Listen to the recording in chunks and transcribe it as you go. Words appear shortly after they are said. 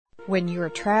When you are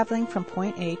traveling from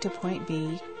point A to point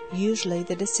B, usually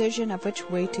the decision of which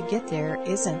way to get there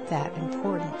isn't that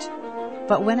important.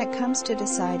 But when it comes to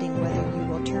deciding whether you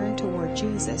will turn toward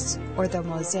Jesus or the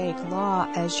Mosaic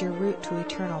Law as your route to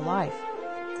eternal life,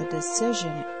 the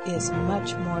decision is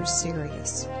much more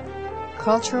serious.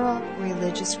 Cultural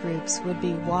religious groups would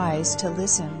be wise to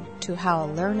listen to how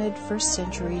a learned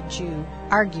first-century Jew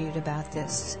argued about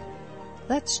this.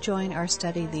 Let's join our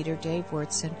study leader, Dave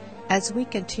Wyrtzen, as we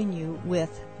continue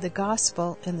with The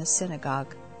Gospel in the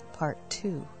Synagogue, Part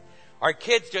 2. Our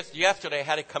kids just yesterday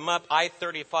had to come up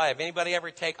I-35. Anybody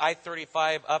ever take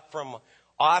I-35 up from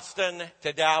Austin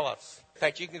to Dallas? In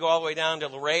fact, you can go all the way down to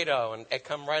Laredo and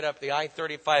come right up the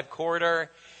I-35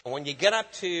 corridor. And when you get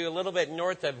up to a little bit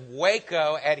north of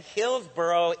Waco at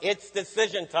Hillsboro, it's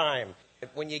decision time.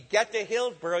 When you get to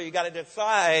Hillsboro, you got to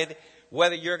decide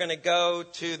whether you're going to go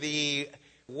to the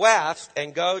west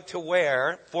and go to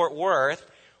where? Fort Worth.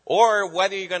 Or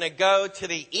whether you're going to go to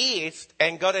the east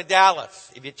and go to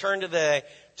Dallas. If you turn to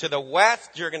the west,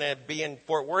 you're going to be in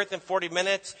Fort Worth in 40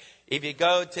 minutes. If you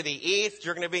go to the east,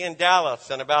 you're going to be in Dallas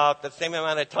in about the same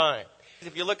amount of time.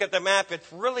 If you look at the map,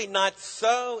 it's really not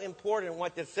so important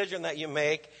what decision that you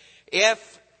make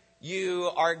if you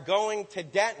are going to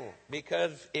Denton.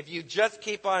 Because if you just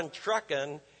keep on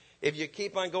trucking, if you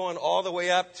keep on going all the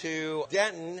way up to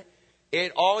Denton,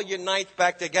 it all unites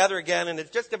back together again, and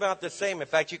it's just about the same. In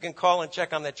fact, you can call and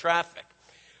check on the traffic.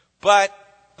 But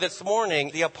this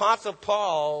morning, the Apostle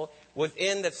Paul was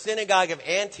in the synagogue of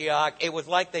Antioch. It was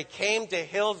like they came to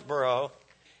Hillsboro.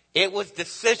 It was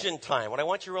decision time. What I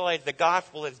want you to realize, the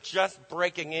gospel is just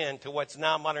breaking into what's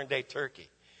now modern-day Turkey.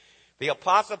 The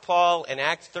Apostle Paul in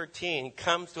Acts 13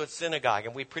 comes to a synagogue,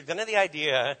 and we presented the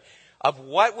idea of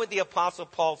what would the Apostle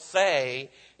Paul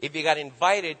say if you got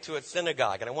invited to a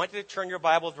synagogue. And I want you to turn your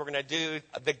Bibles. We're going to do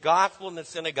the Gospel in the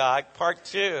Synagogue, Part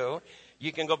 2.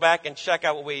 You can go back and check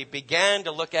out what we began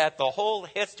to look at, the whole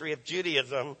history of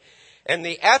Judaism. And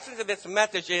the essence of this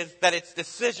message is that it's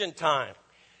decision time.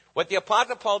 What the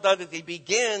Apostle Paul does is he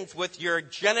begins with your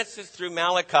Genesis through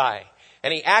Malachi.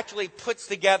 And he actually puts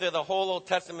together the whole Old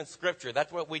Testament scripture.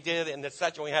 That's what we did in the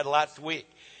session we had last week.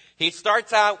 He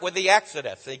starts out with the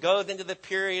Exodus. He goes into the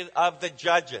period of the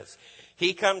Judges.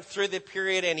 He comes through the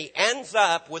period and he ends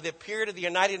up with the period of the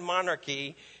United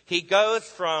Monarchy. He goes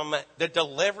from the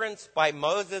deliverance by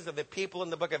Moses of the people in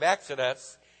the book of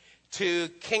Exodus to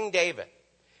King David.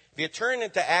 If you turn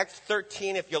into Acts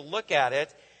 13, if you look at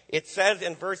it, it says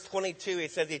in verse 22, he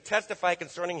says, he testified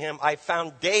concerning him, I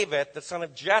found David, the son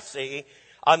of Jesse,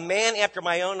 a man after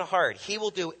my own heart. He will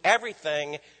do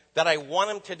everything that I want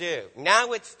him to do.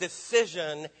 Now it's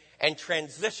decision and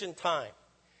transition time.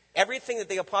 Everything that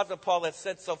the Apostle Paul has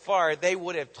said so far, they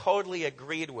would have totally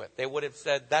agreed with. They would have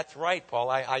said, that's right, Paul.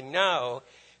 I know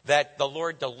that the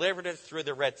Lord delivered us through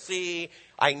the Red Sea.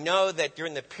 I know that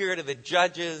during the period of the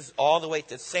Judges, all the way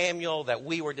to Samuel, that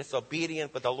we were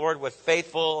disobedient, but the Lord was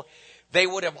faithful. They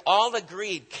would have all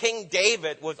agreed King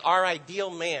David was our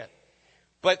ideal man.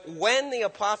 But when the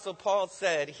Apostle Paul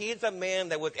said he's a man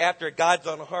that was after God's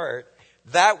own heart,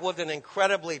 that was an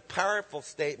incredibly powerful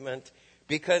statement,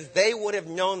 because they would have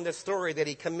known the story that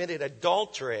he committed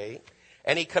adultery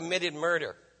and he committed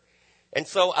murder. And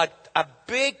so a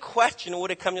big question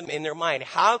would have come in their mind.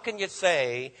 How can you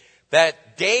say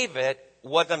that David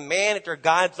was a man after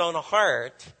God's own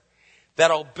heart that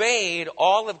obeyed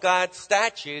all of God's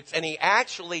statutes, and he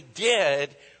actually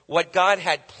did what God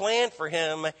had planned for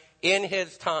him in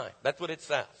his time? That's what it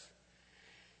says.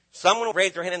 Someone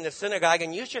raised their hand in the synagogue,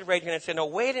 and you should raise your hand and say, no,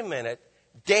 wait a minute.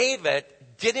 David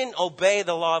didn't obey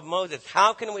the law of Moses.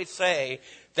 How can we say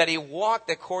that he walked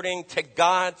according to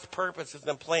God's purposes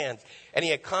and plans, and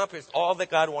he accomplished all that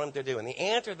God wanted him to do? And the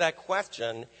answer to that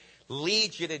question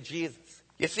leads you to Jesus.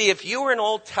 You see, if you were an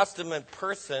Old Testament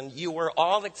person, you were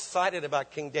all excited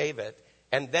about King David,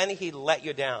 and then he let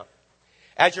you down.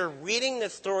 As you're reading the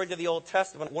stories of the Old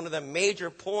Testament, one of the major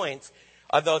points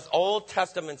of those Old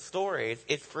Testament stories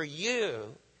is for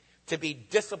you to be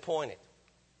disappointed.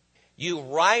 You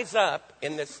rise up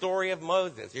in the story of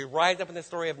Moses. You rise up in the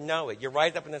story of Noah. You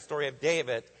rise up in the story of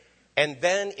David. And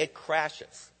then it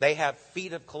crashes. They have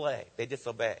feet of clay. They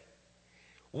disobey.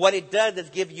 What it does is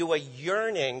give you a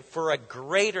yearning for a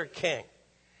greater king.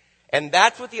 And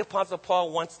that's what the Apostle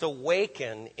Paul wants to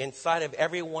awaken inside of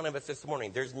every one of us this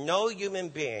morning. There's no human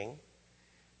being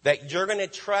that you're going to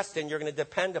trust and you're going to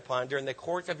depend upon during the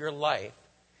course of your life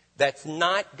that's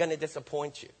not going to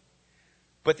disappoint you.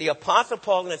 But the Apostle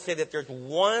Paul is going to say that there's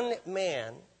one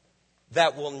man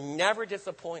that will never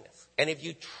disappoint us. And if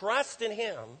you trust in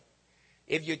him,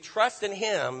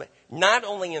 not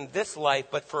only in this life,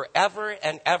 but forever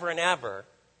and ever and ever,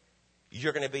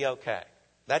 you're going to be okay.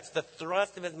 That's the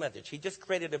thrust of his message. He just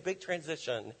created a big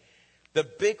transition. The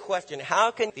big question,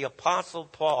 how can the Apostle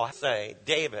Paul say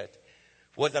David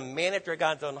was a man after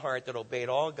God's own heart that obeyed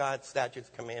all God's statutes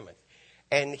and commandments?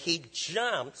 And he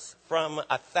jumps from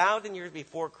 1,000 years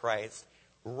before Christ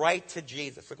right to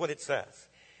Jesus. Look what it says.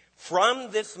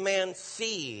 From this man's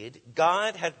seed,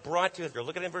 God has brought to Israel.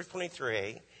 Look at it in verse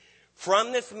 23.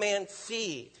 From this man's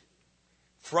seed,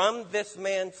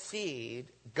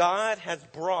 God has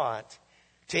brought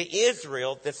to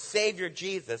Israel the Savior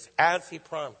Jesus as he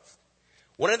promised.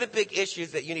 One of the big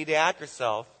issues that you need to ask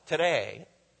yourself today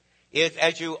is,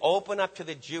 as you open up to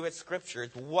the Jewish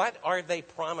scriptures, what are they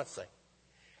promising?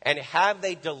 And have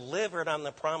they delivered on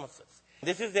the promises?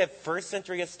 This is a first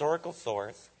century historical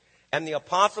source. And the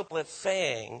apostle is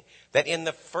saying that in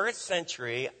the first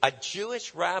century, a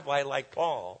Jewish rabbi like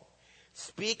Paul,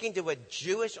 speaking to a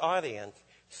Jewish audience,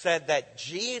 said that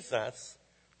Jesus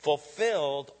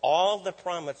fulfilled all the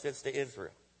promises to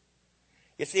Israel.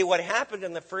 You see, what happened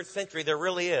in the first century, there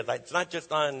really is. It's not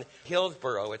just on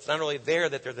Hillsborough. It's not only there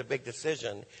that there's a big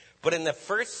decision. But in the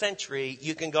first century,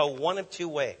 you can go one of two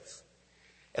ways.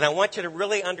 And I want you to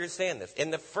really understand this. In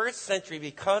the first century,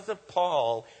 because of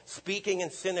Paul speaking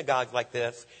in synagogues like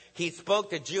this, he spoke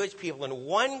to Jewish people. And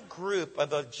one group of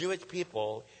those Jewish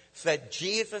people said,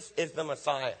 Jesus is the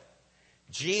Messiah.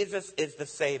 Jesus is the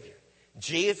Savior.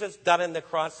 Jesus died on the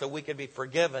cross so we could be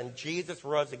forgiven. Jesus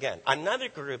rose again. Another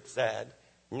group said,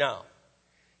 no.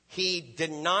 He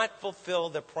did not fulfill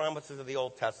the promises of the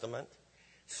Old Testament.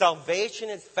 Salvation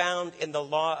is found in the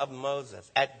law of Moses.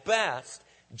 At best,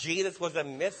 Jesus was a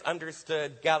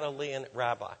misunderstood Galilean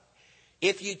rabbi.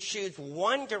 If you choose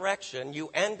one direction, you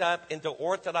end up into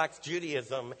Orthodox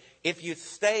Judaism if you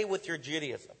stay with your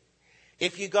Judaism.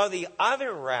 If you go the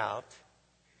other route,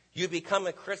 you become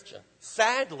a Christian.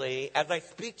 Sadly, as I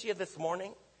speak to you this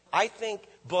morning, I think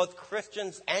both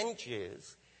Christians and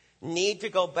Jews need to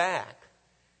go back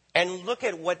and look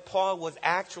at what Paul was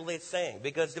actually saying.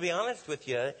 Because to be honest with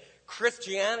you,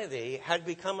 Christianity has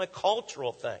become a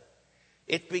cultural thing.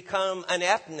 It's become an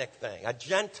ethnic thing, a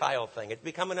Gentile thing. It's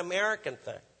become an American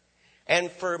thing. And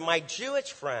for my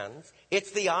Jewish friends,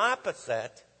 it's the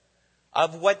opposite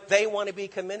of what they want to be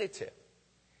committed to.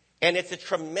 And it's a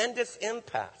tremendous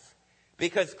impasse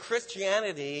because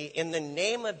Christianity, in the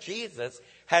name of Jesus,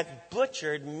 has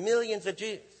butchered millions of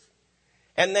Jews.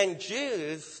 And then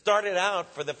Jews started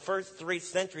out for the first 3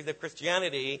 centuries of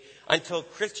Christianity until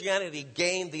Christianity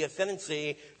gained the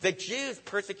ascendancy. The Jews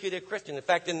persecuted Christians. In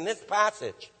fact, in this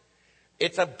passage,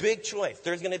 it's a big choice.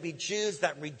 There's going to be Jews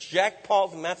that reject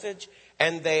Paul's message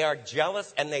and they are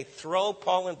jealous and they throw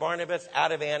Paul and Barnabas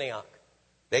out of Antioch.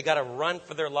 They got to run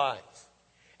for their lives.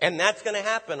 And that's going to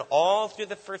happen all through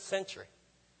the first century.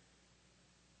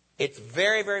 It's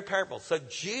very, very powerful. So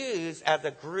Jews as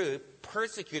a group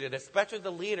persecuted, especially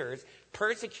the leaders,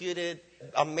 persecuted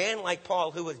a man like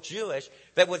Paul who was Jewish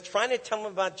that was trying to tell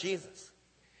them about Jesus.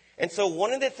 And so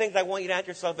one of the things I want you to ask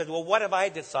yourself is, well, what have I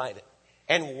decided?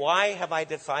 And why have I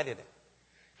decided it?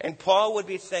 And Paul would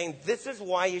be saying, this is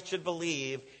why you should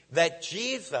believe that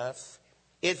Jesus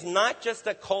is not just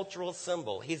a cultural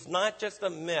symbol. He's not just a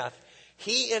myth.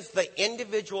 He is the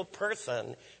individual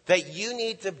person that you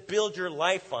need to build your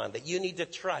life on, that you need to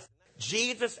trust.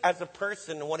 Jesus as a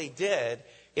person and what he did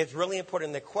is really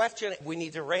important. The question we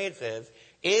need to raise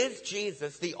is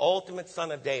Jesus the ultimate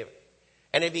son of David?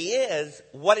 And if he is,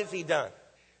 what has he done?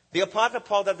 The Apostle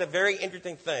Paul does a very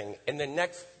interesting thing in the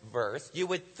next verse. You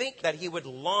would think that he would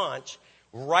launch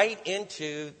right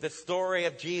into the story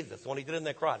of Jesus when he did it on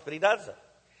the cross, but he doesn't.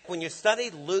 When you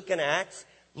study Luke and Acts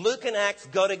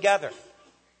go together.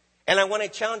 And I want to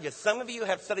challenge you. Some of you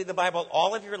have studied the Bible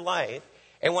all of your life.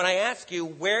 And when I ask you,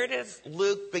 where does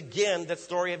Luke begin the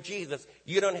story of Jesus?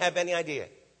 You don't have any idea.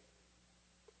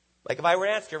 Like if I were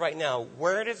to ask you right now,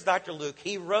 where does Dr. Luke,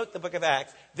 he wrote the book of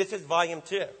Acts. This is volume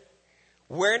 2.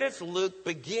 Where does Luke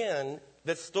begin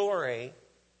the story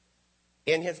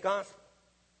in his gospel?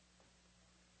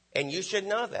 And you should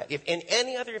know that. If in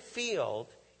any other field,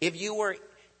 if you were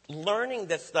learning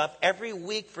this stuff every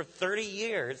week for 30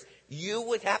 years, you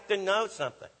would have to know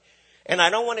something. And I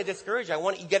don't want to discourage you. I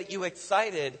want to get you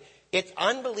excited. It's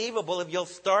unbelievable if you'll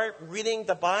start reading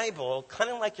the Bible kind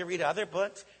of like you read other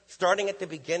books, starting at the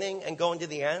beginning and going to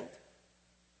the end,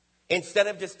 instead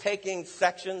of just taking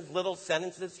sections, little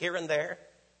sentences here and there.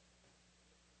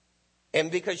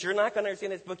 And because you're not going to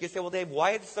understand this book, you say, well, Dave,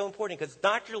 why is it so important? Because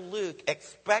Dr. Luke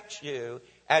expects you,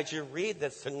 as you read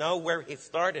this, to know where he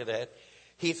started it.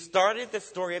 He started the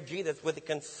story of Jesus with the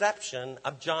conception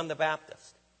of John the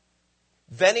Baptist.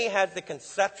 Then he has the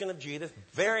conception of Jesus,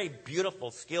 very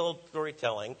beautiful, skilled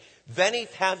storytelling. Then he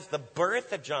has the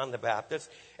birth of John the Baptist,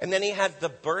 and then he has the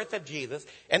birth of Jesus,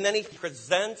 and then he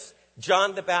presents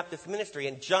John the Baptist's ministry.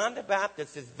 And John the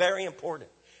Baptist is very important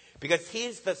because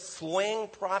he's the swing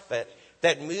prophet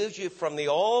that moves you from the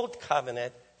old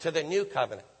covenant to the new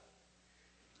covenant.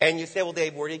 And you say, well,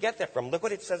 Dave, where do you get that from? Look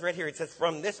what it says right here. It says,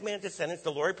 from this man's descendants,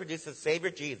 the Lord produced the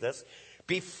Savior Jesus.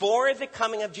 Before the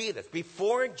coming of Jesus,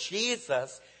 before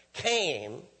Jesus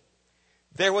came,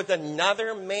 there was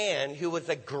another man who was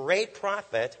a great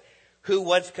prophet who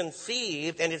was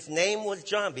conceived, and his name was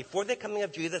John. Before the coming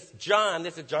of Jesus, John,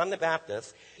 this is John the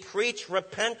Baptist, preached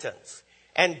repentance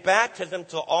and baptism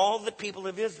to all the people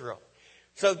of Israel.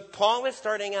 So Paul is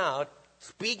starting out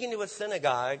speaking to a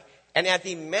synagogue, and as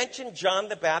he mentioned John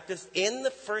the Baptist in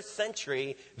the first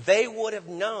century, they would have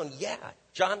known, yeah,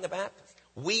 John the Baptist.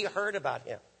 We heard about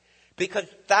him. Because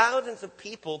thousands of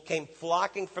people came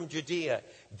flocking from Judea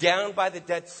down by the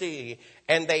Dead Sea,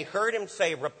 and they heard him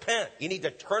say, repent, you need to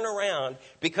turn around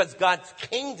because God's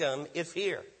kingdom is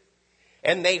here.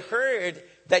 And they heard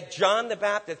that John the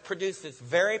Baptist produced this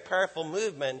very powerful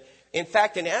movement. In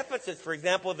fact, in Ephesus, for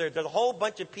example, there's a whole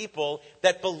bunch of people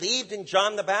that believed in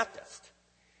John the Baptist.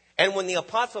 And when the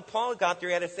Apostle Paul got there,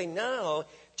 he had to say, no,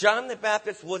 John the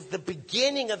Baptist was the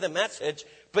beginning of the message,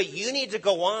 but you need to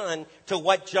go on to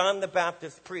what John the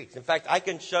Baptist preached. In fact, I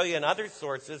can show you in other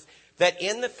sources that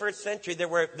in the first century there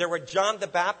were John the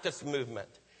Baptist movement.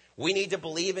 We need to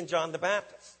believe in John the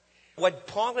Baptist. What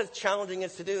Paul is challenging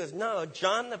us to do is, no,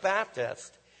 John the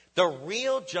Baptist, the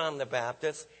real John the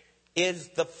Baptist, is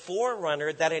the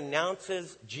forerunner that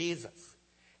announces Jesus.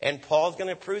 And Paul's going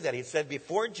to prove that. He said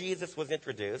before Jesus was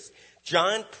introduced,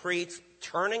 John preached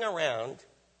turning around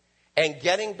and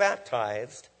getting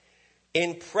baptized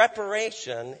in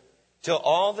preparation to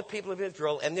all the people of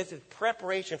Israel, and this is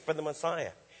preparation for the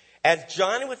Messiah. As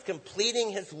John was completing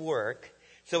his work,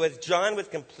 so as John was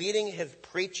completing his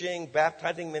preaching,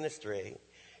 baptizing ministry,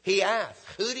 he asked,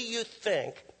 who do you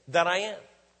think that I am?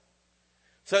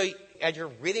 So as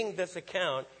you're reading this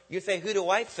account, you say, who do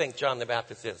I think John the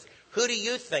Baptist is? Who do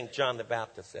you think John the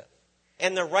Baptist is?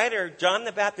 And the writer, John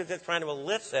the Baptist, is trying to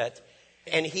elicit,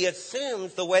 and he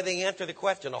assumes the way they answer the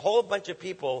question. A whole bunch of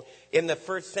people in the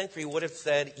first century would have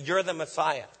said, you're the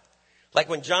Messiah. Like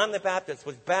when John the Baptist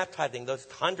was baptizing those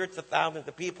hundreds of thousands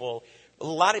of people, a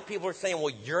lot of people are saying,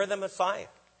 well, you're the Messiah.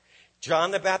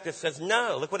 John the Baptist says,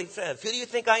 no. Look what he says. Who do you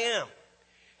think I am?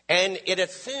 And it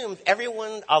assumes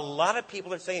a lot of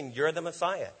people are saying, you're the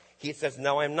Messiah. He says,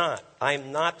 no, I'm not.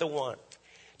 I'm not the one.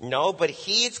 No, but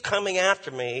he's coming after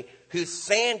me whose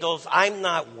sandals I'm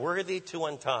not worthy to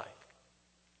untie.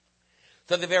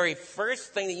 So the very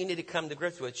first thing that you need to come to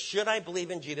grips with, should I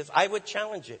believe in Jesus? I would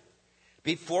challenge you.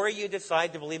 Before you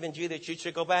decide to believe in Jesus, you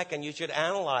should go back and you should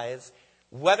analyze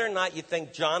whether or not you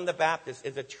think John the Baptist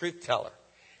is a truth teller.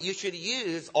 You should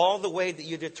use all the ways that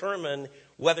you determine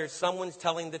whether someone's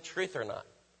telling the truth or not.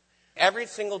 Every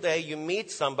single day you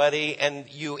meet somebody and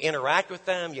you interact with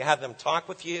them, you have them talk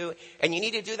with you, and you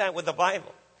need to do that with the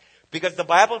Bible. Because the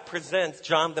Bible presents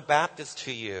John the Baptist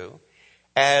to you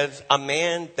as a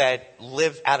man that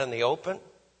lives out in the open.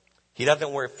 He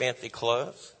doesn't wear fancy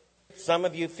clothes. Some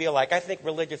of you feel like, I think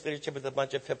religious leadership is a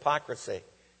bunch of hypocrisy.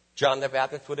 John the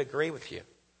Baptist would agree with you.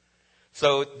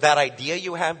 So that idea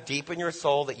you have deep in your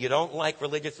soul that you don't like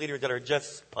religious leaders that are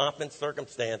just pomp and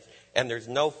circumstance and there's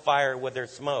no fire with their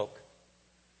smoke,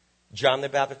 John the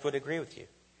Baptist would agree with you.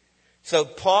 So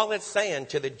Paul is saying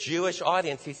to the Jewish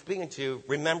audience he's speaking to,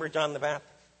 remember John the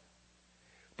Baptist.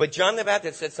 But John the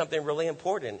Baptist said something really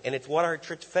important, and it's what our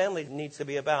church family needs to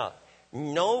be about.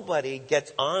 Nobody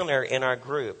gets honor in our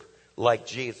group like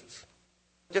Jesus.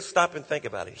 Just stop and think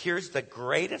about it. Here's the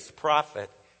greatest prophet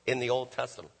in the Old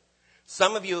Testament.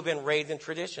 Some of you have been raised in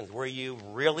traditions where you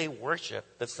really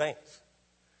worship the saints.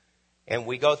 And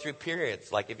we go through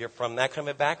periods, like if you're from that kind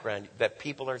of a background, that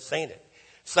people are sainted.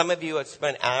 Some of you have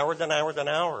spent hours and hours and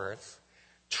hours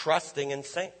trusting in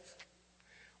saints.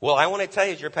 Well, I want to tell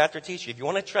you, as your pastor teaches you, if you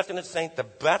want to trust in a saint, the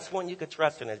best one you could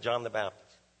trust in is John the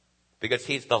Baptist. Because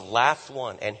he's the last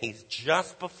one, and he's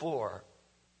just before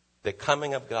the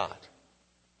coming of God.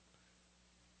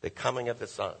 The coming of the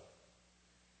Son.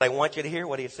 I want you to hear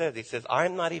what he says. He says,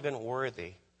 I'm not even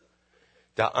worthy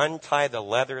to untie the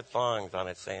leather thongs on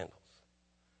his sandals.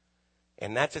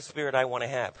 And that's the spirit I want to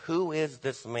have. Who is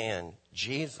this man,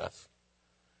 Jesus,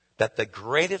 that the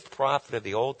greatest prophet of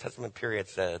the Old Testament period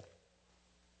said,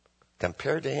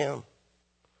 compared to him,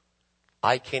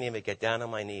 I can't even get down on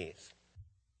my knees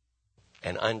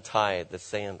and untie the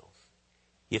sandals.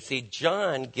 You see,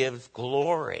 John gives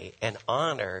glory and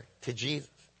honor to Jesus.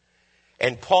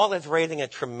 And Paul is raising a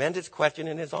tremendous question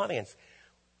in his audience.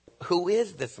 Who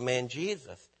is this man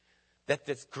Jesus? That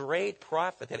this great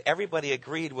prophet that everybody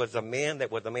agreed was a man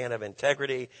that was a man of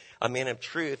integrity, a man of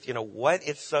truth. What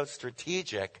is so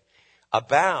strategic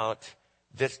about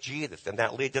this Jesus? And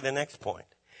that leads to the next point.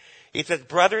 He says,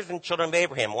 brothers and children of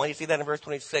Abraham. Why do you see that in verse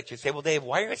 26? You say, well, Dave,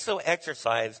 why are you so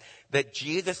exercised that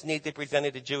Jesus needs to be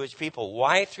presented to Jewish people?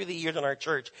 Why through the years in our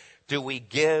church do we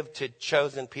give to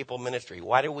chosen people ministry?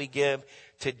 Why do we give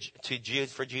to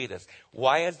Jews for Jesus?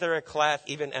 Why is there a class,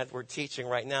 even as we're teaching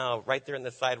right now, right there in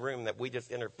the side room that we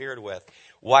just interfered with?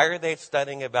 Why are they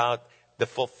studying about the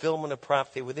fulfillment of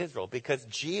prophecy with Israel? Because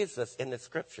Jesus in the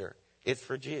scripture is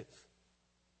for Jews.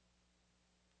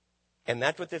 And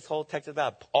that's what this whole text is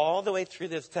about. All the way through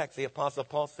this text, the Apostle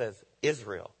Paul says,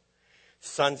 Israel,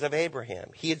 sons of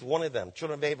Abraham. He is one of them,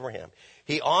 children of Abraham.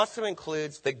 He also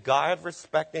includes the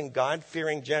God-respecting,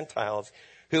 God-fearing Gentiles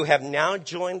who have now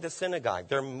joined the synagogue.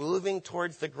 They're moving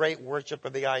towards the great worship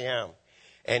of the I Am.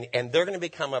 And they're going to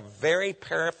become a very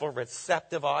powerful,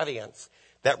 receptive audience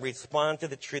that respond to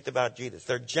the truth about Jesus.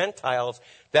 They're Gentiles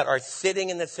that are sitting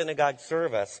in the synagogue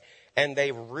service, and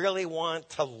they really want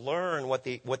to learn what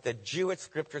the Jewish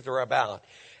scriptures are about.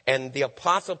 And the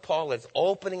Apostle Paul is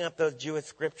opening up those Jewish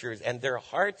scriptures, and their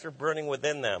hearts are burning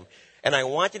within them. And I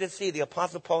want you to see the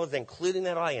Apostle Paul is including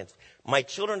that audience. My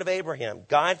children of Abraham,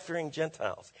 God-fearing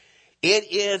Gentiles.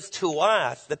 It is to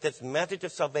us that this message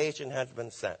of salvation has been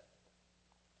sent.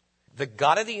 The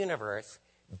God of the universe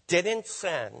didn't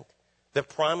send the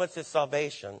promise of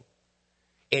salvation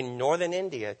in northern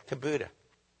India to Buddha.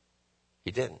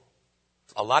 He didn't.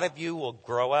 A lot of you will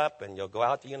grow up and you'll go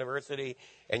out to university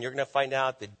and you're going to find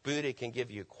out that Buddha can give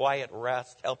you quiet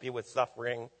rest, help you with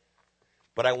suffering.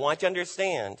 But I want you to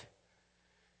understand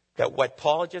that what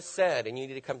Paul just said, and you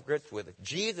need to come to grips with it,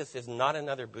 Jesus is not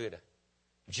another Buddha.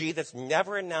 Jesus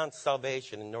never announced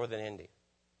salvation in northern India.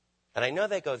 And I know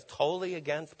that goes totally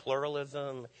against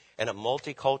pluralism and a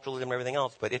multiculturalism and everything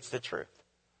else, but it's the truth.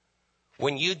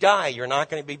 When you die, you're not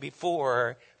going to be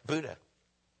before Buddha.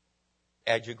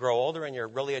 As you grow older and you're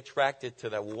really attracted to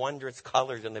the wondrous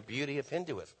colors and the beauty of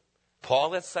Hinduism.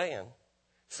 Paul is saying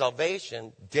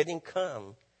salvation didn't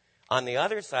come on the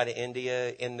other side of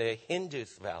India in the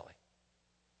Hindus Valley.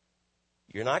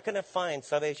 You're not going to find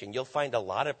salvation. You'll find a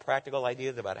lot of practical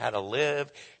ideas about how to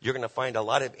live. You're going to find a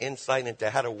lot of insight into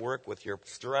how to work with your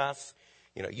stress.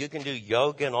 You can do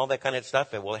yoga and all that kind of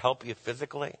stuff. It will help you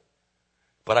physically.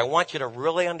 But I want you to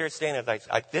really understand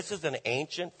this is an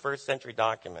ancient first century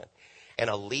document. And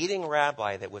a leading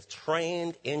rabbi that was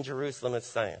trained in Jerusalem is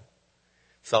saying,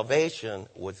 salvation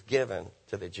was given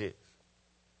to the Jews.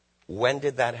 When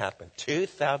did that happen?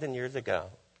 2,000 years ago.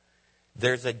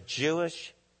 There's a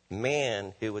Jewish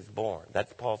man who was born.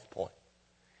 That's Paul's point.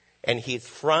 And he's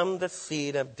from the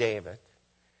seed of David.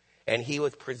 And he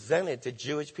was presented to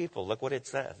Jewish people. Look what it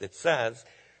says. It says,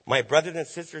 my brothers and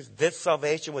sisters, this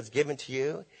salvation was given to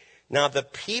you. Now, the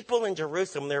people in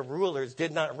Jerusalem, their rulers,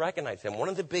 did not recognize him. One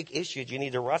of the big issues you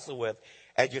need to wrestle with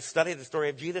as you study the story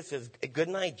of Jesus is, good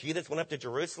night. Jesus went up to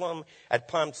Jerusalem at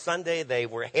Palm Sunday. They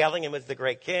were hailing him as the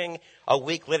great king. A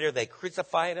week later, they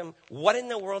crucified him. What in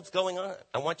the world's going on?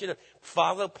 I want you to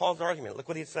follow Paul's argument. Look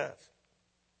what he says.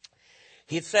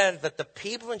 He says that the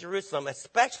people in Jerusalem,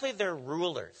 especially their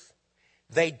rulers,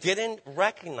 they didn't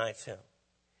recognize him.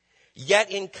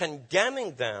 Yet in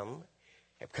condemning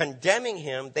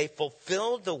him, they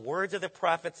fulfilled the words of the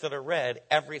prophets that are read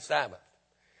every Sabbath.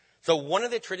 So one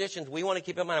of the traditions we want to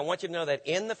keep in mind, I want you to know that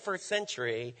in the first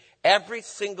century, every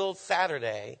single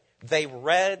Saturday, they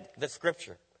read the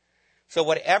scripture. So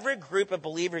whatever group of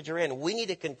believers you're in, we need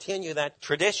to continue that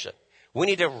tradition. We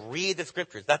need to read the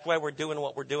scriptures. That's why we're doing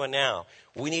what we're doing now.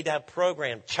 We need to have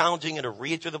programs challenging you to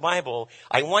read through the Bible.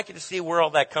 I want you to see where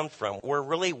all that comes from. We're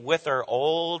really with our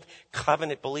old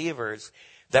covenant believers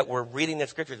that we're reading the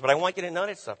scriptures. But I want you to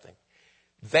notice something.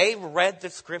 They read the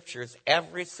scriptures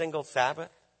every single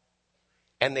Sabbath,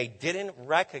 and they didn't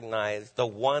recognize the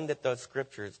one that those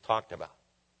scriptures talked about.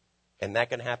 And that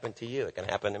can happen to you. It can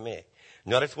happen to me.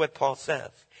 Notice what Paul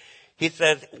says. He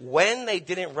says, when they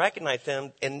didn't recognize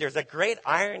him, and there's a great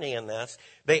irony in this,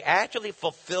 they actually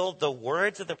fulfilled the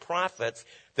words of the prophets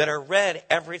that are read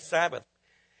every Sabbath.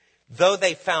 Though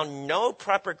they found no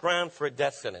proper ground for a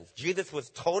death sentence. Jesus was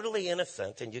totally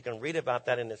innocent, and you can read about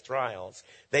that in his trials.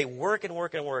 They work and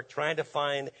work and work, trying to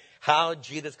find how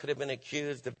Jesus could have been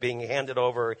accused of being handed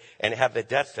over and have the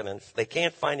death sentence. They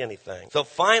can't find anything. So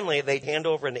finally, they hand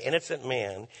over an innocent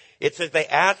man. It says they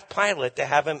asked Pilate to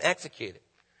have him executed.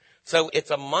 So it's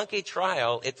a monkey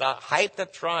trial. It's a hyped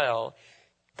up trial.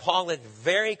 Paul is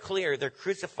very clear they're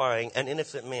crucifying an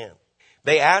innocent man.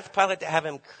 They asked Pilate to have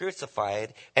him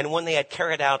crucified, and when they had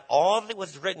carried out all that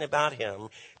was written about him,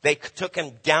 they took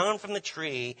him down from the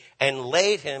tree and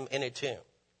laid him in a tomb.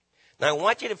 Now, I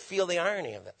want you to feel the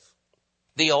irony of this.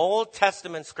 The Old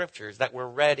Testament scriptures that were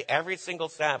read every single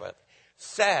Sabbath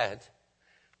said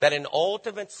that an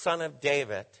ultimate son of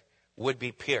David would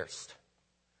be pierced.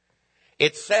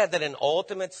 It said that an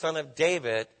ultimate son of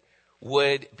David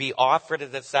would be offered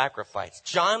as a sacrifice.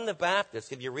 John the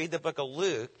Baptist, if you read the book of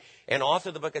Luke and also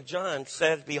the book of John,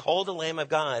 says, behold the Lamb of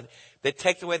God that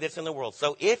takes away this in the world.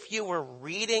 So if you were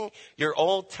reading your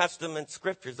Old Testament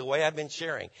scriptures the way I've been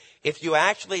sharing, if you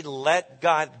actually let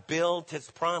God build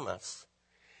his promise,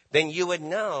 then you would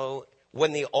know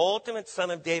when the ultimate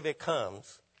son of David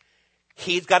comes,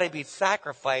 he's got to be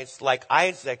sacrificed like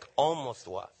Isaac almost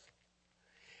was.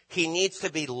 He needs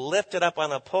to be lifted up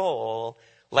on a pole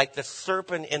like the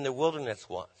serpent in the wilderness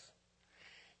was.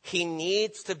 He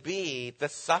needs to be the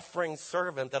suffering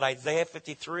servant that Isaiah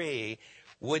 53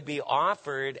 would be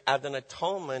offered as an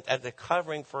atonement, as a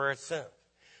covering for our sin.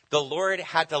 The Lord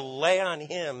had to lay on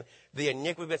him the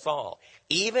iniquity of us all.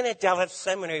 Even at Dallas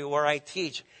Seminary where I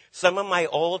teach, some of my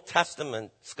Old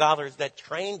Testament scholars that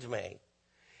trained me,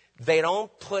 they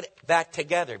don't put that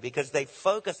together because they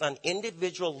focus on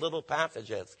individual little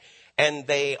passages, and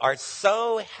they are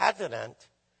so hesitant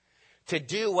to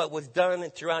do what was done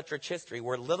throughout church history,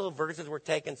 where little verses were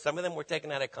taken, some of them were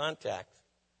taken out of context.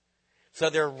 So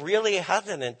they're really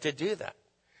hesitant to do that.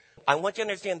 I want you to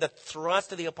understand the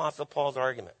thrust of the Apostle Paul's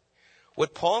argument.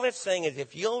 What Paul is saying is,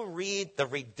 if you'll read the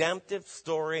redemptive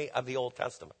story of the Old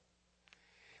Testament,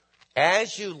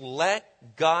 as you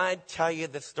let God tell you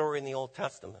the story in the Old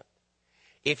Testament,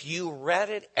 if you read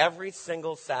it every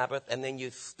single Sabbath and then you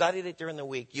studied it during the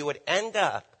week, you would end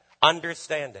up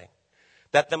understanding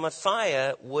that the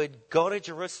Messiah would go to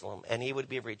Jerusalem and he would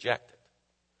be rejected.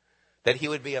 That he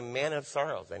would be a man of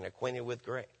sorrows and acquainted with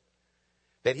grief.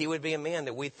 That he would be a man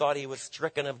that we thought he was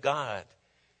stricken of God.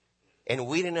 And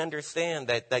we didn't understand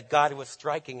that God was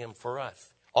striking him for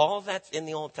us. All that's in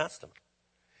the Old Testament.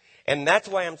 And that's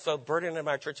why I'm so burdened in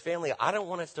our church family. I don't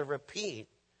want us to repeat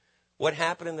what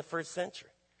happened in the first century.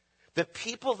 The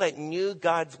people that knew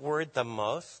God's word the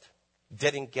most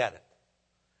didn't get it.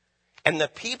 And the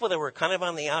people that were kind of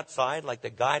on the outside, like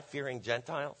the God-fearing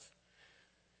Gentiles,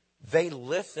 they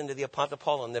listened to the Apostle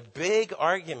Paul. And the big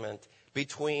argument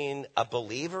between a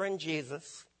believer in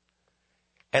Jesus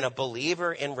and a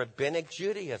believer in rabbinic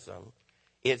Judaism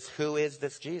is, who is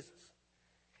this Jesus?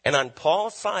 And on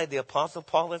Paul's side, the Apostle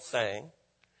Paul is saying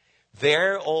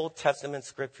their Old Testament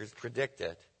scriptures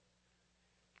predicted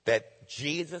that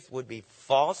Jesus would be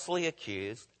falsely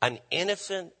accused, an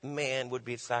innocent man would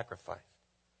be sacrificed.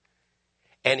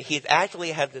 And he's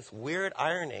actually had this weird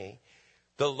irony.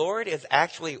 The Lord is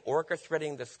actually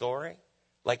orchestrating the story,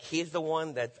 like he's the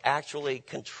one that's actually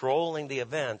controlling the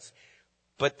events.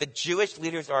 But the Jewish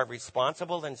leaders are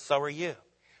responsible, and so are you.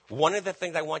 One of the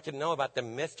things I want you to know about the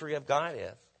mystery of God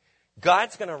is,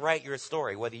 God's going to write your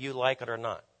story, whether you like it or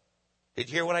not. Did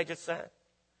you hear what I just said?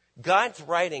 God's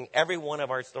writing every one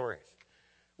of our stories,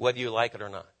 whether you like it or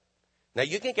not. Now,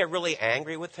 you can get really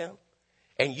angry with him,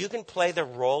 and you can play the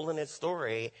role in his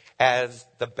story as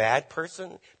the bad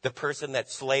person, the person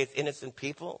that slays innocent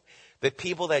people, the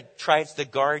people that tries to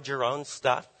guard your own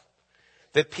stuff,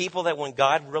 the people that when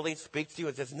God really speaks to you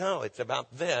and says, no, it's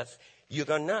about this, you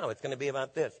go, no, it's going to be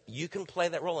about this. You can play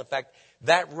that role. In fact,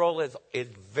 that role is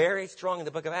very strong in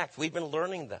the book of Acts. We've been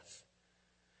learning this.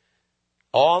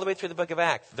 All the way through the book of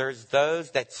Acts, there's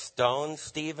those that stone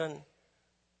Stephen,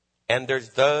 and there's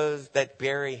those that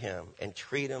bury him and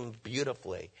treat him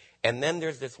beautifully. And then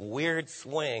there's this weird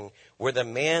swing where the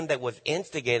man that was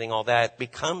instigating all that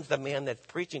becomes the man that's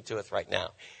preaching to us right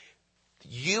now.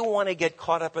 You want to get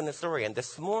caught up in the story. And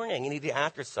this morning, you need to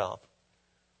ask yourself,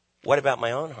 what about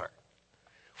my own heart?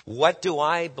 What do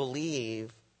I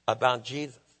believe about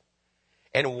Jesus?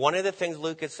 And one of the things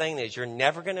Luke is saying is, you're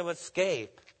never going to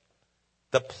escape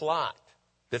the plot,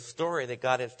 the story that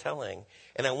God is telling.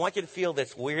 And I want you to feel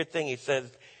this weird thing. He says,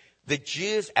 the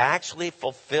Jews actually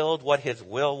fulfilled what his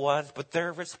will was, but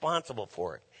they're responsible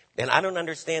for it. And I don't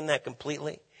understand that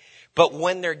completely. But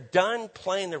when they're done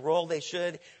playing the role they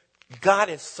should, God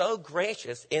is so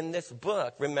gracious in this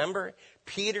book. Remember,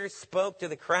 Peter spoke to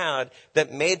the crowd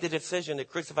that made the decision to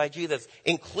crucify Jesus,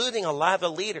 including a lot of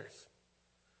the leaders.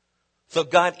 So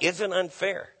God isn't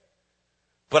unfair.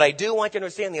 But I do want you to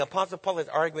understand the Apostle Paul is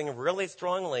arguing really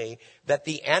strongly that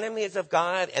the enemies of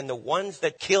God and the ones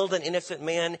that killed an innocent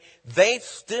man, they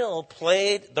still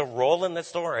played the role in the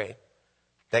story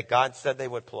that God said they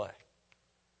would play.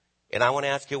 And I want to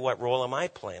ask you, what role am I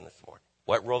playing this morning?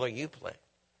 What role are you playing?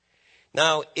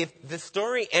 Now, if the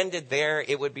story ended there,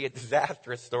 it would be a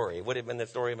disastrous story. It would have been the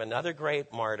story of another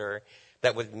great martyr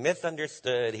that was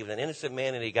misunderstood. He was an innocent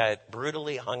man and he got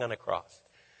brutally hung on a cross.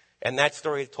 And that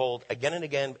story is told again and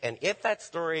again. And if that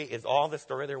story is all the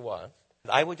story there was,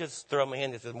 I would just throw my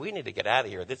hand and say, we need to get out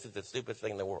of here. This is the stupidest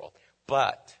thing in the world.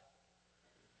 But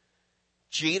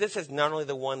Jesus is not only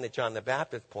the one that John the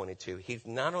Baptist pointed to. He's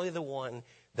not only the one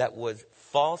that was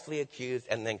falsely accused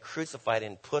and then crucified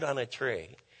and put on a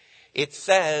tree. It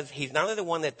says he's not only the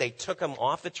one that they took him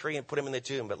off the tree and put him in the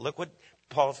tomb, but look what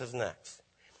Paul says next.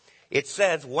 It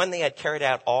says when they had carried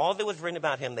out all that was written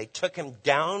about him, they took him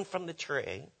down from the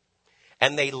tree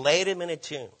and they laid him in a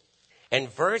tomb. And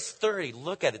verse 30,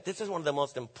 look at it. This is one of the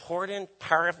most important,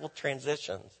 powerful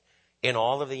transitions in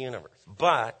all of the universe.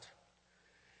 But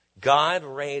God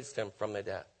raised him from the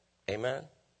dead. Amen?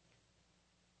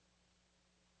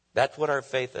 That's what our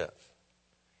faith is.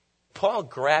 Paul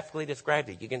graphically described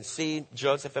it. You can see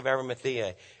Joseph of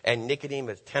Arimathea and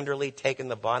Nicodemus tenderly taking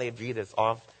the body of Jesus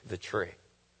off the tree,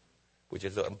 which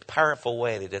is a powerful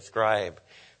way to describe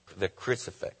the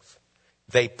crucifix.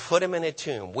 They put him in a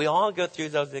tomb. We all go through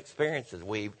those experiences.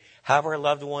 We have our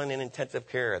loved one in intensive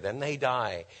care. Then they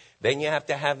die. Then you have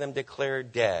to have them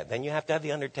declared dead. Then you have to have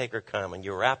the undertaker come and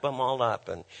you wrap them all up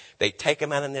and they take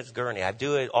them out on this gurney. I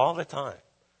do it all the time.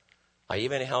 I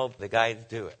even help the guys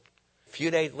do it. A few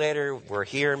days later, we're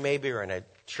here maybe or in a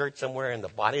church somewhere and the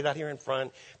body's out here in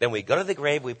front. Then we go to the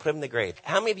grave, we put him in the grave.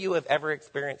 How many of you have ever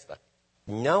experienced that?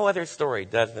 No other story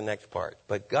does the next part.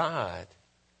 But God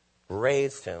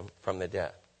raised him from the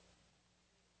dead.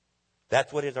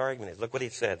 That's what his argument is. Look what he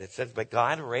said. It says, but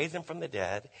God raised him from the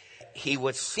dead. He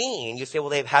was seen. You say, well,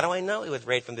 Dave, how do I know he was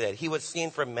raised from the dead? He was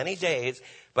seen for many days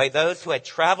by those who had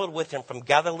traveled with him from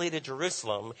Galilee to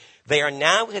Jerusalem. They are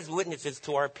now his witnesses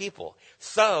to our people.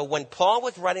 So when Paul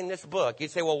was writing this book, you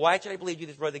say, well, why should I believe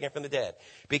Jesus rose again from the dead?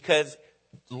 Because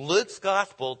Luke's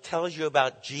gospel tells you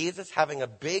about Jesus having a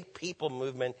big people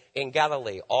movement in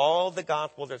Galilee. All the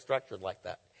gospels are structured like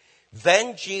that.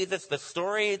 Then Jesus, the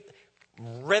story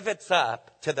rivets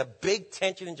up to the big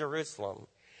tension in Jerusalem.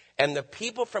 And the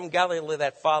people from Galilee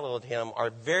that followed him are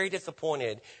very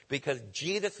disappointed because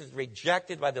Jesus is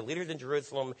rejected by the leaders in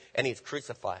Jerusalem and he's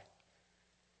crucified.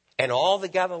 And all the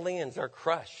Galileans are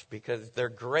crushed because their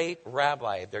great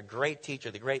rabbi, their great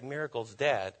teacher, the great miracle's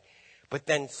dead. But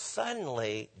then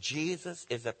suddenly Jesus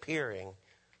is appearing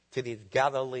to these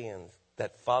Galileans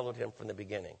that followed him from the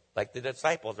beginning. Like the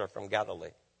disciples are from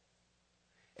Galilee.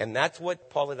 And that's what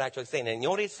Paul is actually saying. And you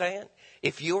know what he's saying?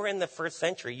 If you were in the first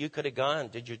century, you could have gone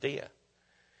to Judea.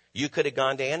 You could have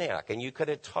gone to Antioch. And you could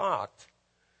have talked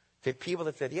to people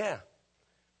that said, yeah,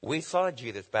 we saw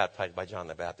Jesus baptized by John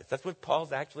the Baptist. That's what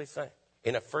Paul's actually saying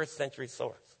in a first century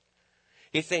source.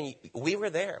 He's saying, we were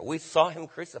there. We saw him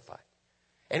crucified.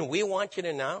 And we want you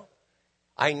to know,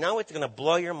 I know it's going to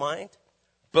blow your mind,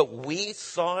 but we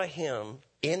saw him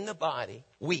in the body.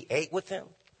 We ate with him.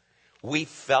 We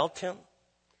felt him.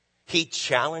 He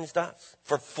challenged us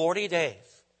for 40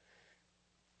 days.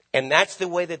 And that's the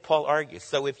way that Paul argues.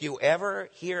 So if you ever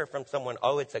hear from someone,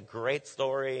 oh, it's a great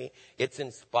story, it's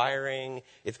inspiring,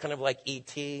 it's kind of like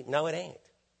E.T., no, it ain't.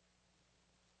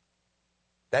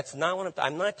 That's not what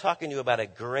I'm not talking to you about a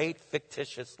great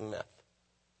fictitious myth.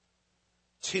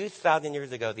 2,000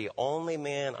 years ago, the only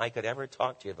man I could ever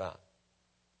talk to you about,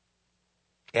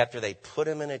 after they put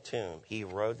him in a tomb, he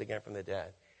rose again from the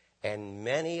dead. And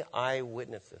many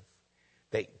eyewitnesses.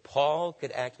 Paul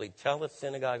could actually tell a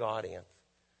synagogue audience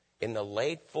in the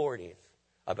late 40s,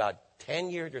 about 10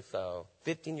 years or so,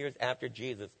 15 years after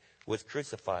Jesus was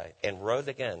crucified and rose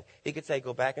again, he could say,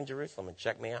 go back in Jerusalem and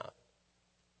check me out.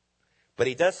 But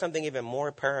he does something even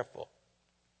more powerful.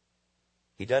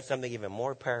 He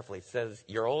says,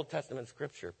 your Old Testament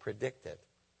scripture predicted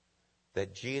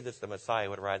that Jesus, the Messiah,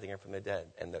 would rise again from the dead.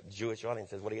 And the Jewish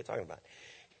audience says, what are you talking about?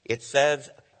 It says,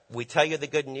 we tell you the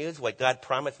good news, what God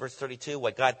promised, verse 32,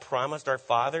 what God promised our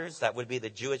fathers, that would be the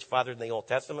Jewish fathers in the Old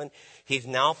Testament, he's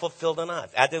now fulfilled in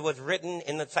us, as it was written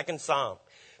in the second Psalm.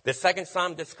 The second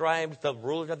Psalm describes the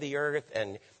rulers of the earth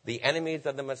and the enemies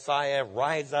of the Messiah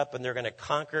rise up and they're going to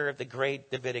conquer the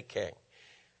great Davidic king.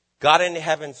 God in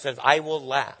heaven says, I will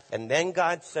laugh. And then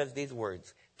God says these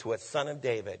words to a son of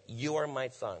David, you are my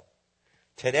son.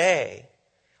 Today,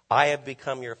 I have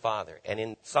become your father. And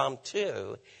in Psalm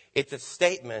 2, it's a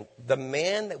statement, the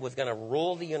man that was going to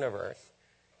rule the universe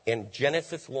in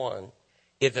Genesis 1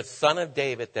 is a son of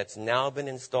David that's now been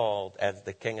installed as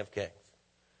the King of Kings.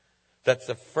 That's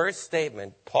the first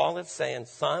statement. Paul is saying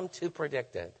Psalm 2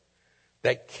 predicted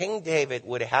that King David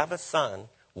would have a son,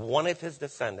 one of his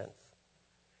descendants,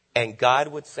 and God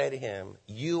would say to him,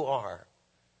 you are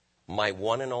my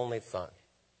one and only Son.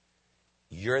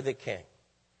 You're the king.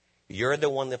 You're the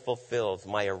one that fulfills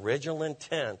my original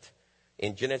intent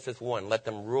in Genesis 1. Let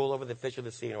them rule over the fish of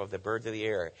the sea and over the birds of the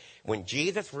air. When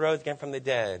Jesus rose again from the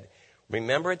dead,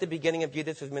 remember at the beginning of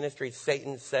Jesus' ministry,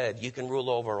 Satan said, you can rule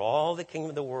over all the kingdom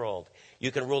of the world.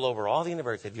 You can rule over all the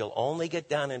universe if you'll only get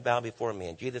down and bow before me.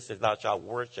 And Jesus says, thou shalt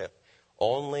worship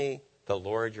only the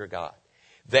Lord your God.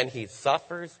 Then he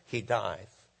suffers, he dies.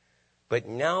 But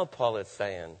now Paul is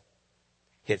saying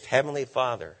his heavenly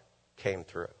Father came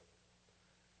through.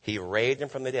 He raised him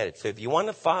from the dead. So if you want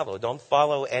to follow, don't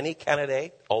follow any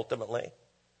candidate, ultimately.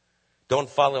 Don't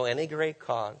follow any great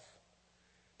cause.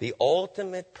 The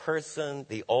ultimate person,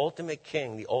 the ultimate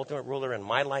king, the ultimate ruler in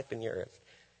my life and yours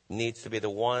needs to be the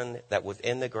one that was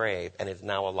in the grave and is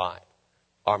now alive.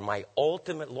 Are my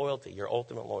ultimate loyalty, your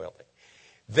ultimate loyalty.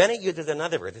 Then it uses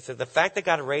another verse. It says, the fact that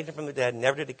God raised him from the dead,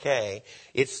 never to decay,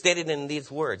 it's stated in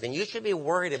these words. And you should be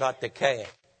worried about decaying.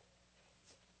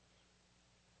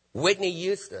 Whitney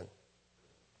Houston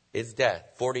is dead,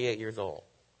 48 years old.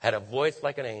 Had a voice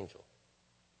like an angel.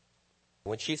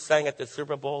 When she sang at the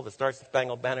Super Bowl, the Star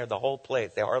Spangled Banner, the whole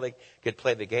place, they hardly could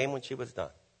play the game when she was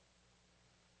done.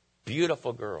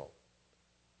 Beautiful girl.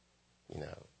 You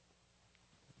know,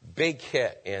 big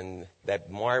hit in that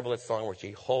marvelous song where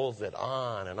she holds it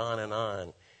on and on and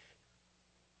on.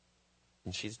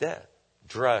 And she's dead.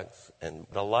 Drugs and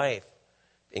the life,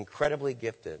 incredibly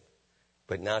gifted.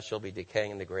 But now she'll be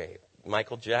decaying in the grave.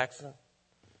 Michael Jackson,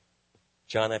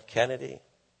 John F. Kennedy,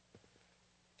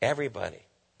 everybody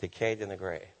decayed in the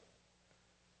grave.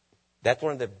 That's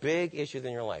one of the big issues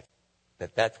in your life,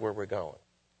 that's where we're going.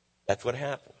 That's what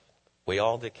happens. We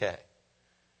all decay.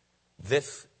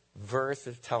 This verse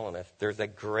is telling us there's a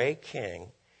great king.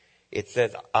 It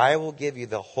says, I will give you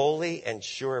the holy and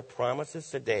sure promises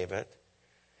to David.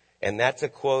 And that's a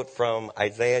quote from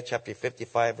Isaiah chapter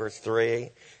 55, verse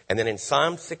 3. And then in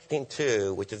Psalm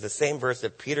 16:2, which is the same verse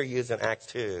that Peter used in Acts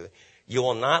 2, you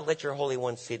will not let your Holy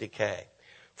One see decay.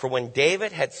 For when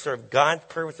David had served God's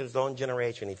purpose in his own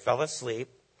generation, he fell asleep,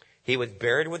 he was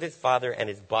buried with his father, and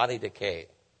his body decayed.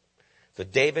 So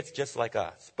David's just like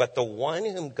us. But the one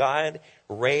whom God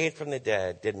raised from the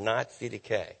dead did not see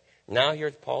decay. Now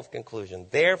here's Paul's conclusion.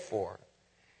 Therefore,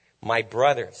 my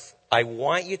brothers, I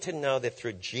want you to know that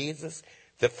through Jesus,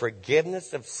 the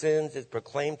forgiveness of sins is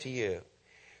proclaimed to you.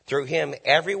 Through him,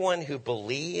 everyone who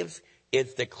believes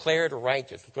is declared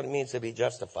righteous. That's what it means to be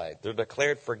justified. They're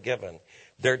declared forgiven.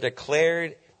 They're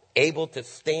declared able to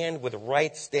stand with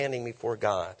right standing before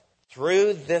God.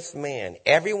 Through this man,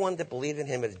 everyone that believes in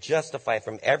him is justified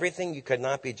from everything you could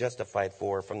not be justified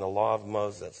for from the law of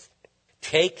Moses.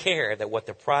 Take care that what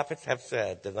the prophets have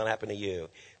said does not happen to you.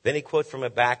 Then he quotes from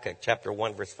Habakkuk chapter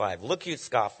 1 verse 5. Look, you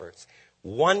scoffers,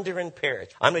 wonder and perish.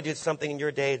 I'm going to do something in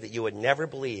your days that you would never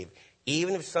believe,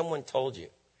 even if someone told you.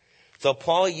 So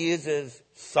Paul uses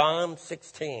Psalm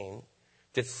 16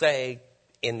 to say,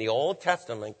 in the Old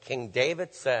Testament, King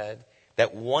David said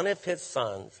that one of his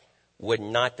sons would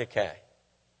not decay.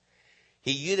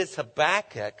 He uses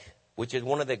Habakkuk, which is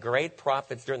one of the great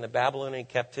prophets during the Babylonian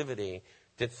captivity,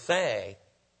 to say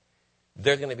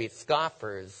there's going to be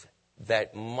scoffers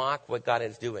that mock what God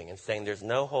is doing and saying there's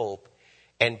no hope.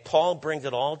 And Paul brings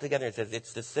it all together and says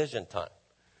it's decision time.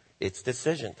 It's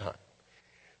decision time.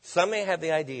 Some may have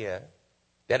the idea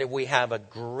that if we have a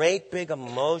great big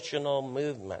emotional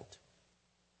movement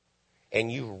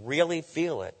and you really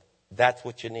feel it, that's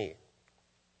what you need.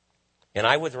 And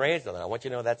I was raised on that. I want you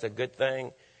to know that's a good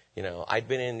thing. You know, I've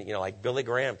been in, like Billy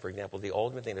Graham, for example, the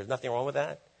Oldman thing. There's nothing wrong with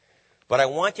that. But I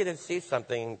want you to see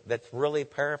something that's really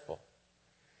powerful.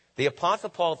 The Apostle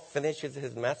Paul finishes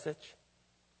his message,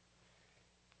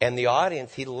 and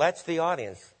he lets the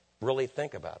audience really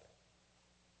think about it.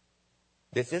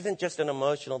 This isn't just an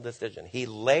emotional decision. He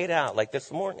laid out, like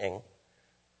this morning,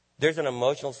 there's an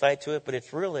emotional side to it, but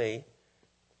it's really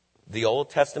the Old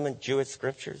Testament Jewish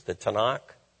scriptures, the Tanakh,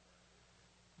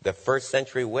 the first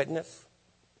century witness,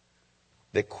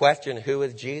 the question, who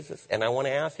is Jesus? And I want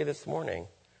to ask you this morning,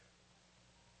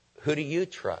 who do you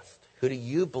trust? Who do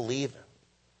you believe in?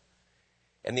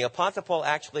 And the Apostle Paul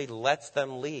actually lets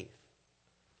them leave.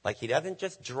 Like he doesn't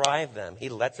just drive them. He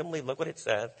lets them leave. Look what it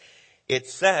says. It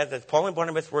says, as Paul and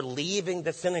Barnabas were leaving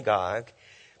the synagogue,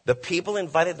 the people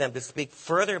invited them to speak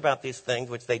further about these things,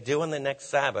 which they do on the next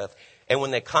Sabbath. And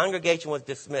when the congregation was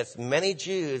dismissed, many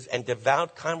Jews and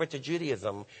devout converts to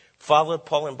Judaism followed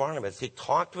Paul and Barnabas. He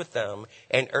talked with them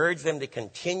and urged them to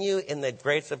continue in the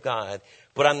grace of God.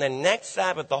 But on the next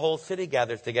Sabbath, the whole city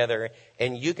gathers together,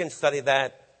 and you can study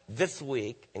that this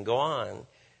week and go on,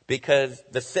 because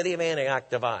the city of Antioch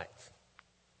divides.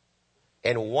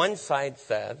 And one side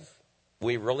says,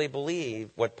 we really believe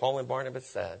what Paul and Barnabas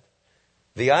said,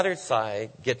 the other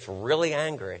side gets really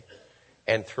angry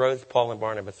and throws Paul and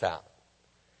Barnabas out.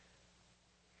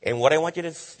 And what I want you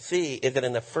to see is that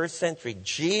in the first century,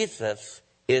 Jesus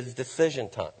is decision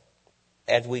time.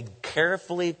 As we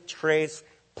carefully trace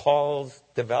Paul's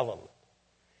development,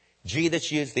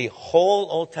 Jesus used the whole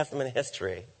Old Testament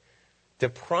history to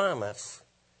promise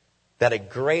that a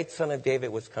great son of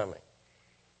David was coming.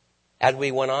 As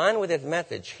we went on with his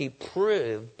message, he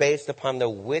proved, based upon the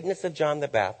witness of John the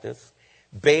Baptist,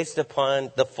 based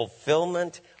upon the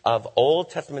fulfillment of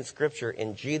Old Testament scripture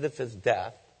in Jesus'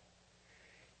 death,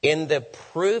 in the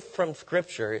proof from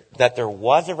scripture that there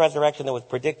was a resurrection that was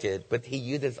predicted, but he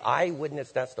uses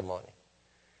eyewitness testimony.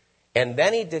 And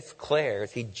then he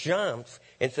declares, he jumps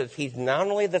and says he's not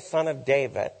only the son of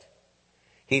David,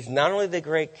 he's not only the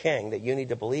great king that you need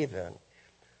to believe in,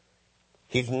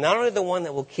 he's not only the one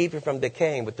that will keep you from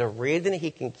decaying, but the reason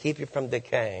he can keep you from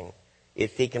decaying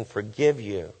is he can forgive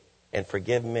you and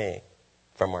forgive me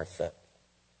from our sins.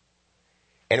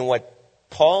 And what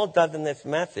Paul does in this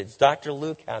message, Dr.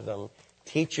 Luke has him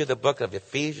teach you the book of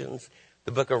Ephesians,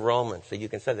 the book of Romans, so you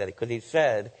can say that. Because he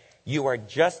said, you are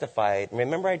justified.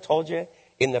 Remember I told you,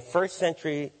 in the first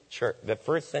century church, the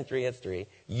first century history,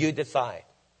 you decide.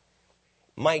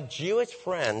 My Jewish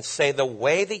friends say the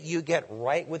way that you get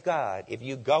right with God, if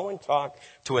you go and talk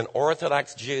to an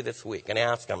Orthodox Jew this week and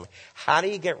ask them, how do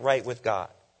you get right with God?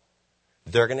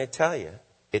 They're going to tell you,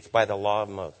 it's by the law of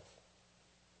Moses.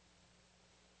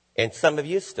 And some of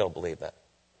you still believe that.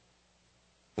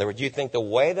 In other words, you think the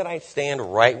way that I stand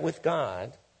right with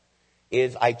God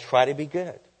is I try to be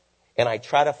good. And I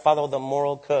try to follow the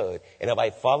moral code. And if I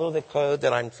follow the code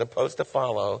that I'm supposed to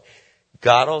follow,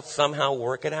 God will somehow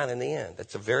work it out in the end.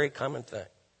 That's a very common thing.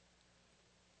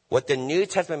 What the New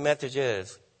Testament message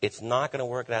is, it's not going to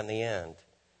work it out in the end.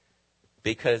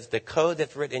 Because the code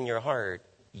that's written in your heart,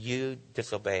 you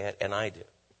disobey it and I do.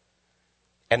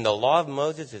 And the law of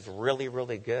Moses is really,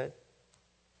 really good,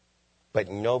 but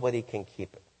nobody can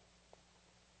keep it.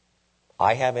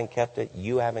 I haven't kept it.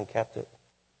 You haven't kept it.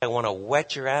 I want to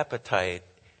whet your appetite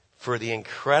for the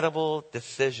incredible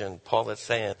decision Paul is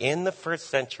saying. In the first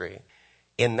century,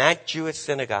 in that Jewish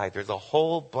synagogue, there's a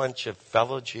whole bunch of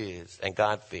fellow Jews and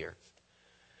God-fearers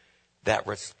that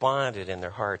responded in their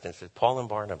hearts and said, Paul and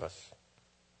Barnabas,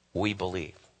 we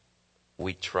believe.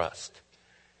 We trust.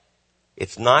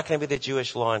 It's not going to be the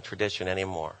Jewish law and tradition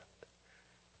anymore.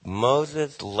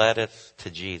 Moses led us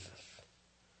to Jesus.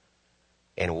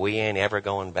 And we ain't ever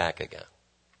going back again.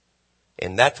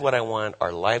 And that's what I want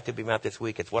our life to be about this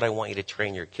week. It's what I want you to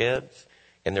train your kids.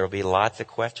 And there will be lots of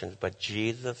questions. But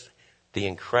Jesus, the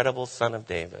incredible Son of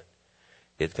David,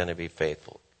 is going to be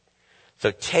faithful.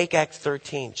 So take Acts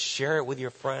 13, share it with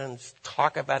your friends,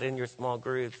 talk about it in your small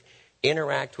groups,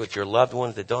 interact with your loved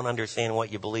ones that don't understand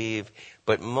what you believe,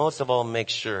 but most of all, make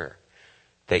sure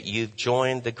that you've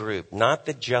joined the group, not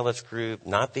the jealous group,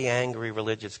 not the angry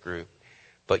religious group,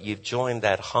 but you've joined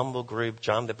that humble group,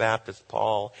 John the Baptist,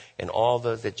 Paul, and all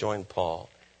those that joined Paul,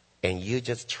 and you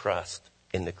just trust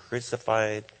in the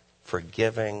crucified,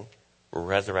 forgiving,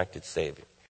 resurrected Savior.